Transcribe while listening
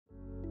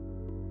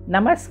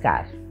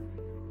Namaskar.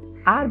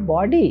 Our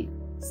body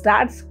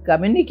starts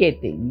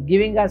communicating,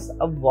 giving us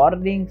a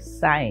warning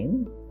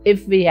sign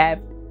if we have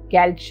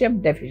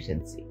calcium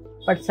deficiency.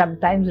 But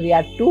sometimes we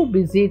are too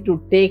busy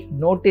to take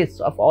notice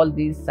of all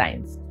these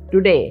signs.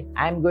 Today,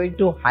 I am going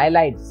to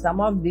highlight some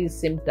of these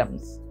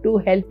symptoms to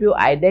help you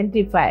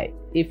identify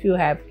if you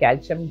have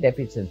calcium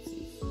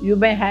deficiency. You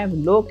may have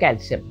low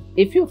calcium.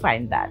 If you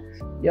find that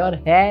your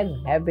hair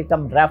have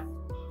become rough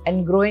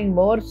and growing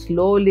more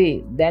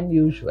slowly than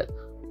usual.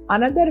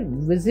 Another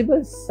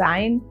visible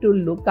sign to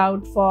look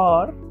out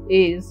for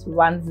is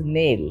one's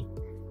nail.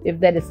 If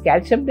there is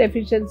calcium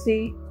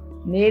deficiency,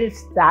 nails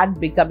start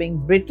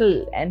becoming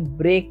brittle and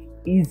break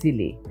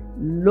easily.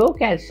 Low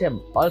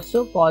calcium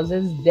also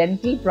causes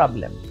dental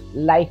problems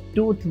like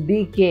tooth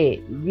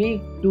decay,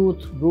 weak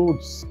tooth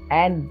roots,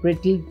 and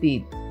brittle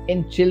teeth.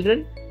 In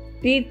children,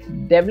 teeth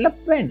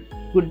development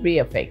could be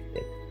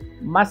affected.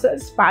 Muscle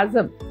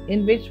spasm,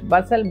 in which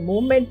muscle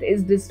movement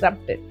is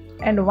disrupted,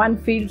 and one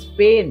feels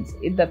pains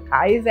in the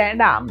thighs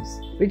and arms,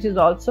 which is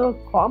also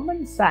a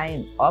common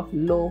sign of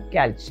low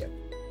calcium.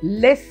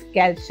 Less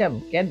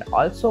calcium can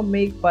also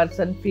make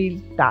person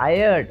feel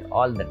tired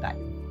all the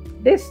time.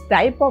 This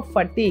type of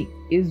fatigue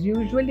is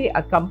usually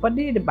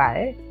accompanied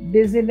by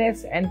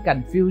dizziness and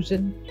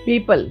confusion.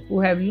 People who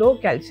have low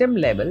calcium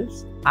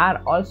levels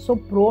are also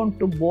prone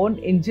to bone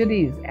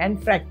injuries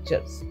and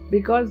fractures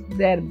because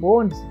their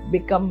bones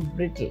become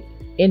brittle.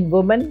 In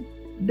women,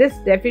 this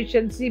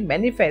deficiency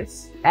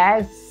manifests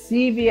as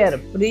severe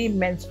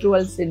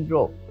premenstrual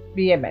syndrome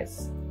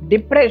 (PMS).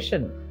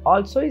 Depression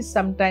also is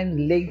sometimes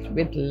linked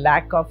with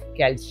lack of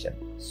calcium.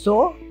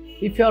 So,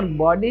 if your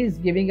body is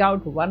giving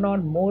out one or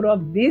more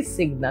of these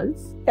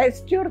signals,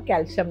 test your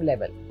calcium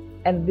level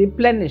and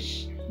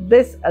replenish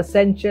this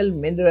essential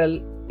mineral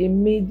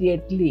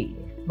immediately.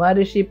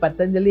 Maharishi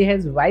Patanjali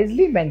has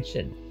wisely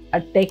mentioned a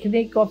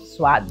technique of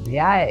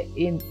Swadhyaya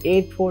in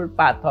Eightfold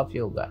Path of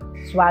Yoga.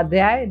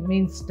 Swadhyaya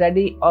means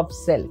study of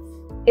self.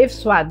 If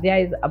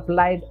Swadhyaya is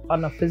applied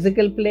on a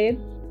physical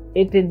plane,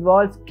 it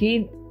involves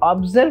keen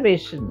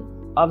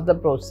observation of the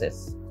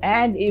process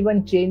and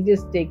even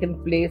changes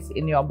taken place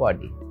in your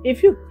body.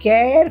 If you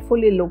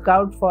carefully look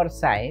out for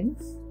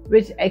signs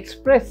which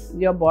express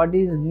your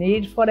body's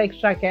need for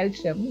extra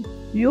calcium,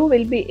 you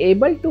will be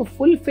able to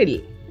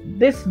fulfill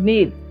this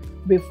need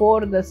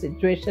before the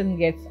situation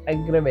gets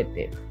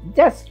aggravated.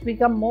 Just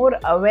become more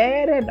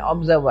aware and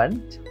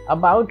observant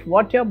about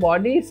what your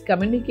body is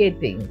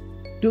communicating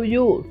to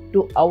you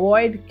to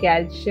avoid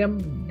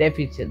calcium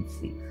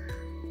deficiency.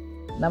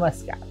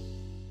 Namaskar.